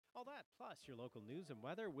All that, plus your local news and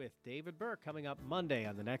weather with David Burke coming up Monday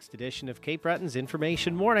on the next edition of Cape Breton's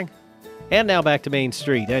Information Morning. And now back to Main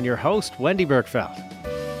Street and your host, Wendy Burkfeld.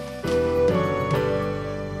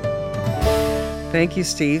 Thank you,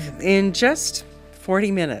 Steve. In just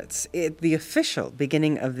 40 minutes, the official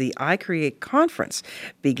beginning of the iCreate conference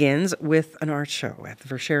begins with an art show at the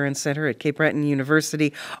Verschaeren Center at Cape Breton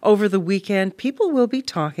University. Over the weekend, people will be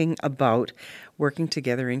talking about working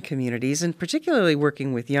together in communities and particularly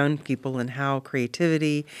working with young people and how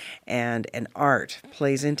creativity and art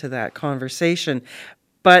plays into that conversation.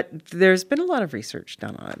 But there's been a lot of research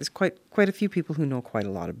done on it. There's quite a few people who know quite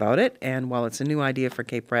a lot about it. And while it's a new idea for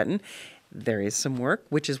Cape Breton, there is some work,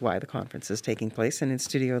 which is why the conference is taking place. And in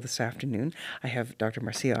studio this afternoon, I have Dr.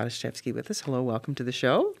 Marcia Odaszewski with us. Hello, welcome to the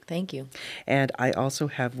show. Thank you. And I also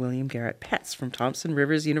have William Garrett Petts from Thompson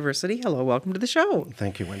Rivers University. Hello, welcome to the show.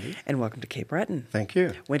 Thank you, Wendy. And welcome to Cape Breton. Thank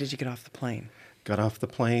you. When did you get off the plane? Got off the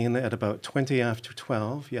plane at about 20 after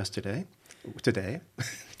 12 yesterday. Today.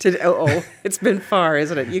 It's been far,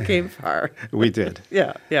 isn't it? You came far. We did.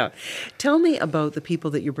 Yeah. Tell me about the people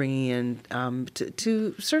that you're bringing in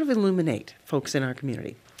to sort of illuminate folks in our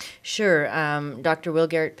community. Sure. Dr. Will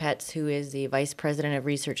Garrett Petts, who is the Vice President of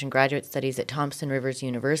Research and Graduate Studies at Thompson Rivers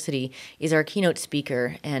University, is our keynote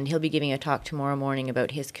speaker, and he'll be giving a talk tomorrow morning about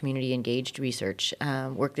his community-engaged research,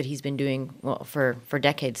 work that he's been doing for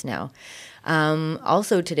decades now.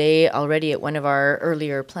 Also today, already at one of our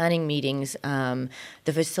earlier planning meetings, the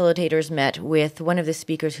facilitators met with one of the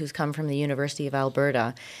speakers who's come from the University of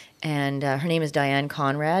Alberta. And her name is Diane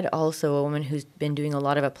Conrad, also a woman who's been doing a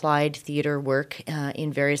lot of applied theater work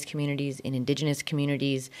in various communities, in Indigenous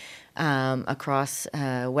communities across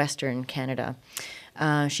Western Canada.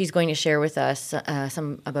 She's going to share with us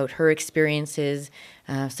some about her experiences,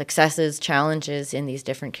 successes, challenges in these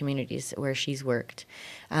different communities where she's worked.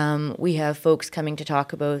 We have folks coming to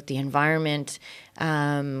talk about the environment,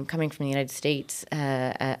 coming from the United States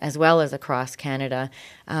as well as across Canada.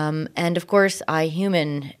 And of course,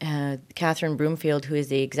 iHuman, Catherine Broomfield, who is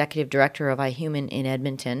the Executive Director of iHuman in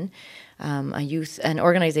Edmonton, an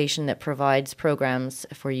organization that provides programs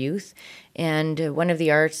for youth. And one of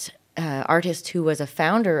the artist who was a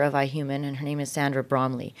founder of iHuman, and her name is Sandra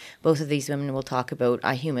Bromley. Both of these women will talk about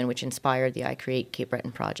iHuman, which inspired the iCreate Cape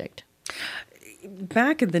Breton project.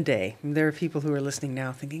 Back in the day, there are people who are listening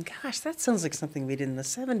now thinking, gosh, that sounds like something we did in the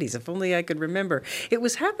 70s. If only I could remember. It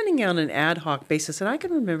was happening on an ad hoc basis, and I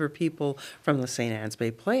can remember people from the St. Anne's Bay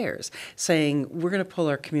Players saying, we're going to pull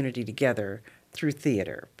our community together through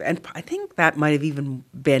theater. And I think that might have even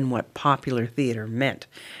been what popular theater meant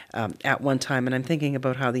at one time. And I'm thinking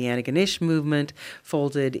about how the Antigonish movement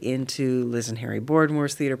folded into Liz and Harry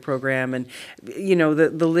Boardmore's theater program. And, you know,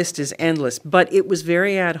 the list is endless. But it was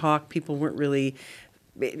very ad hoc. People weren't really...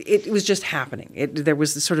 It was just happening. There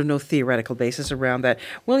was sort of no theoretical basis around that.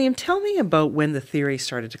 William, tell me about when the theory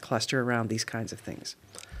started to cluster around these kinds of things.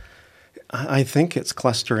 I think it's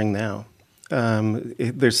clustering now.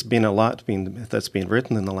 There's been a lot that's been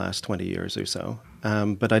written in the last 20 years or so,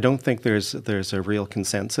 but I don't think there's a real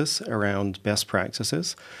consensus around best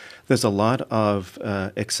practices. There's a lot of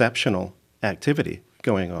exceptional activity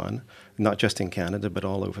going on, not just in Canada, but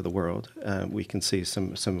all over the world. We can see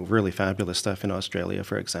some really fabulous stuff in Australia,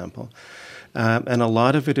 for example. And a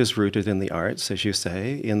lot of it is rooted in the arts, as you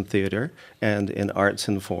say, in theater and in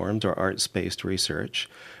arts-informed or arts-based research.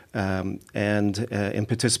 And in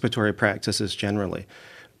participatory practices generally.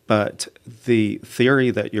 But the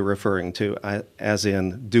theory that you're referring to, as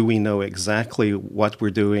in, do we know exactly what we're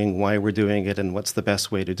doing, why we're doing it, and what's the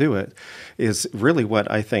best way to do it, is really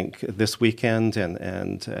what I think this weekend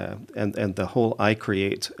and the whole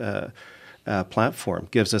iCreate platform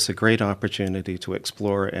gives us a great opportunity to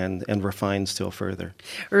explore and refine still further.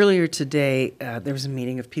 Earlier today, there was a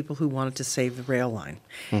meeting of people who wanted to save the rail line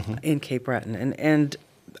in Cape Breton, and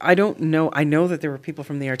I don't know. I know that there were people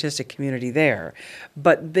from the artistic community there,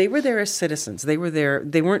 but they were there as citizens. They were there.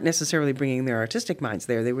 They weren't necessarily bringing their artistic minds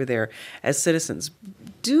there. They were there as citizens.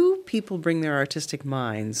 Do people bring their artistic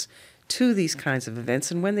minds to these kinds of events,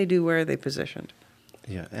 and when they do, where are they positioned?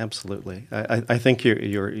 Yeah, absolutely. I think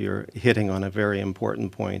you're hitting on a very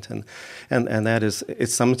important point, and that is,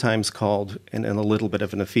 it's sometimes called, in a little bit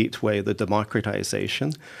of an effete way, the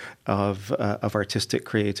democratization of artistic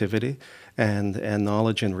creativity and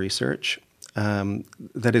knowledge and research.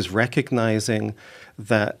 That is recognizing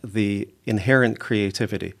that the inherent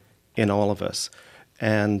creativity in all of us,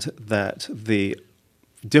 and that the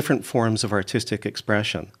different forms of artistic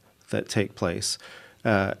expression that take place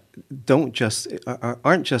aren't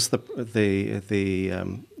just the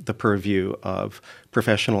purview of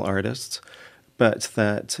professional artists, but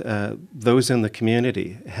that those in the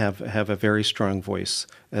community have a very strong voice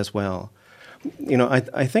as well.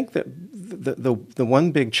 I think that the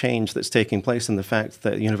one big change that's taking place in the fact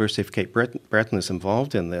that the University of Cape Breton is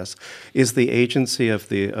involved in this is the agency of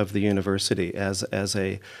the university as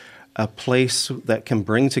a place that can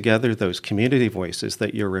bring together those community voices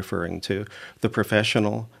that you're referring to, the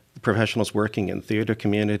professionals working in theater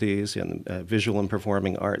communities, in visual and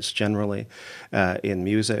performing arts generally, in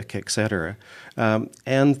music, etc.,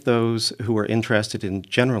 and those who are interested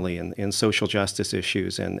generally in social justice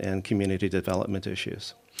issues and community development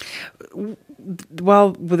issues.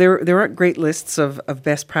 While there aren't great lists of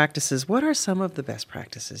best practices, what are some of the best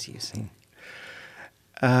practices you see?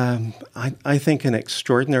 I think an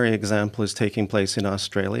extraordinary example is taking place in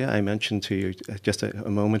Australia. I mentioned to you just a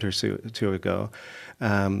moment or two ago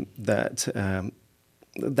that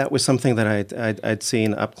was something that I'd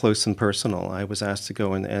seen up close and personal. I was asked to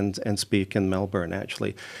go and speak in Melbourne,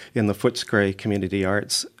 actually, in the Footscray Community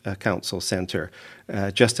Arts Council Centre,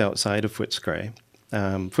 just outside of Footscray.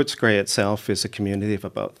 Footscray itself is a community of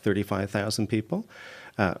about 35,000 people.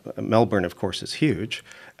 Melbourne, of course, is huge,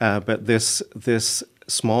 but this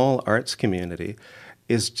small arts community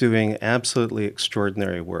is doing absolutely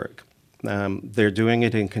extraordinary work. They're doing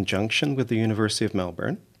it in conjunction with the University of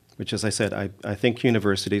Melbourne, which, as I said, I think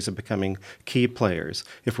universities are becoming key players.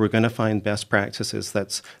 If we're going to find best practices,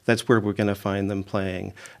 that's where we're going to find them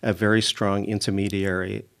playing a very strong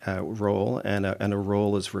intermediary role and a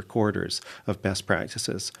role as recorders of best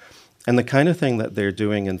practices. And the kind of thing that they're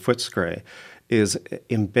doing in Footscray is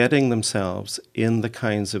embedding themselves in the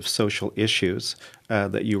kinds of social issues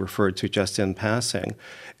that you referred to just in passing,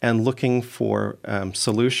 and looking for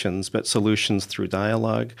solutions, but solutions through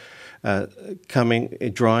dialogue,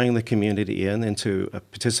 drawing the community into a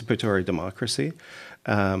participatory democracy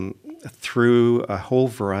through a whole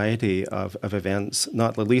variety of events,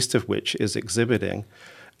 not the least of which is exhibiting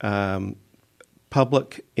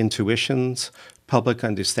public intuitions, public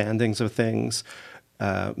understandings of things,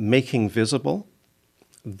 making visible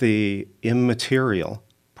the immaterial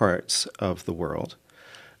parts of the world,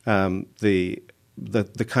 the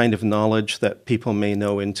kind of knowledge that people may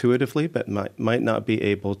know intuitively but might not be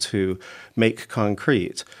able to make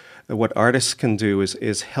concrete. What artists can do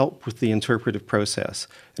is help with the interpretive process,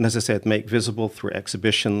 and as I said, make visible through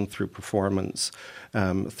exhibition, through performance,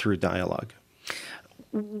 through dialogue.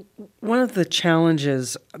 One of the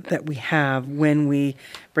challenges that we have when we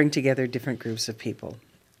bring together different groups of people,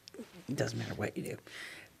 it doesn't matter what you do,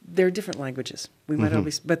 there are different languages. We might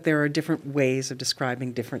always, but there are different ways of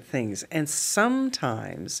describing different things. And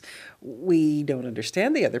sometimes we don't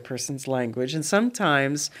understand the other person's language, and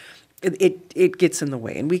sometimes it gets in the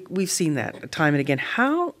way. And we've seen that time and again.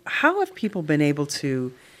 How have people been able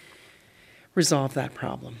to resolve that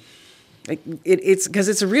problem? It's because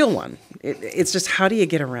it's a real one. It's just, how do you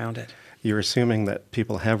get around it? You're assuming that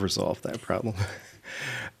people have resolved that problem.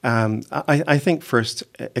 I think first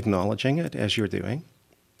acknowledging it as you're doing,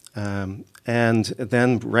 and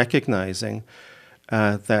then recognizing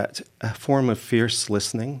that a form of fierce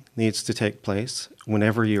listening needs to take place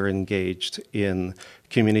whenever you're engaged in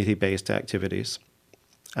community-based activities.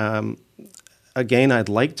 Again, I'd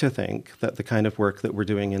like to think that the kind of work that we're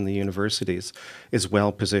doing in the universities is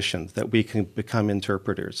well positioned, that we can become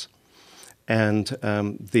interpreters. And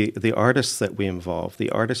the artists that we involve, the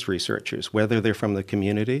artist researchers, whether they're from the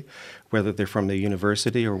community, whether they're from the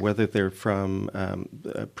university, or whether they're from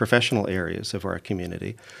professional areas of our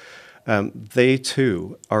community, they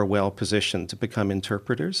too are well positioned to become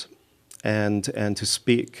interpreters and to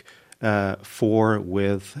speak for,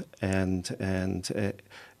 with, and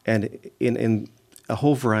in a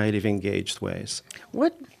whole variety of engaged ways.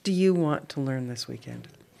 What do you want to learn this weekend?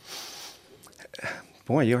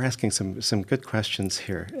 Boy, you're asking some good questions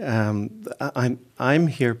here. I'm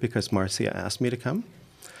here because Marcia asked me to come,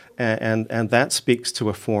 and that speaks to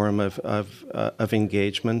a form of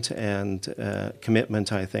engagement and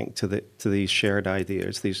commitment, I think, to these shared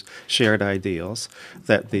ideas, these shared ideals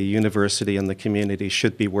that the university and the community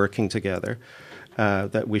should be working together.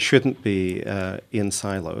 That we shouldn't be in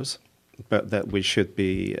silos, but that we should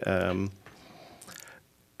be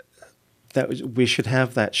that we should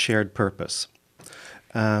have that shared purpose.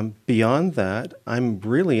 Beyond that, I'm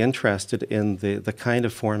really interested in the kind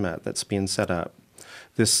of format that's being set up.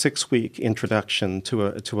 This 6-week introduction to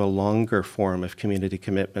a longer form of community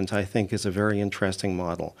commitment, I think, is a very interesting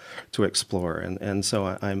model to explore, and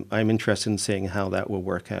so I'm interested in seeing how that will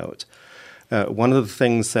work out. One of the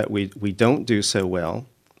things that we don't do so well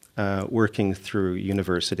working through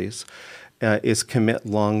universities is commit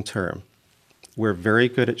long-term. we're very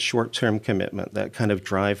good at short-term commitment, that kind of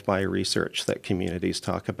drive-by research that communities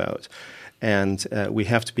talk about. And we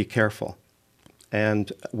have to be careful.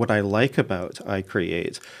 And what I like about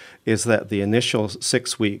iCreate is that the initial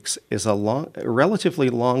 6 weeks is a relatively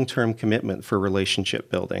long-term commitment for relationship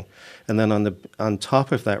building. And then on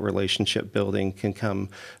top of that relationship building can come,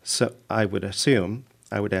 so I would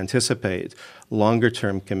anticipate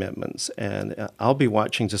longer-term commitments. And I'll be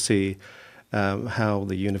watching to see how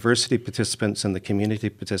the university participants and the community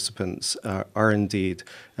participants are indeed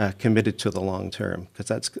committed to the long term,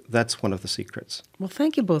 because that's one of the secrets. Well,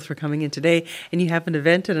 thank you both for coming in today. And you have an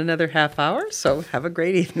event in another half hour, so have a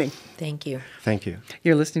great evening. Thank you. Thank you.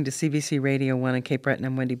 You're listening to CBC Radio 1 in Cape Breton.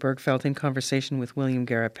 I'm Wendy Bergfeld in conversation with William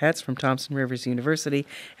Garrett-Petts from Thompson Rivers University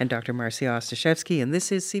and Dr. Marcia Ostaszewski. And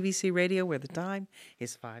this is CBC Radio, where the time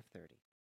is 5:30.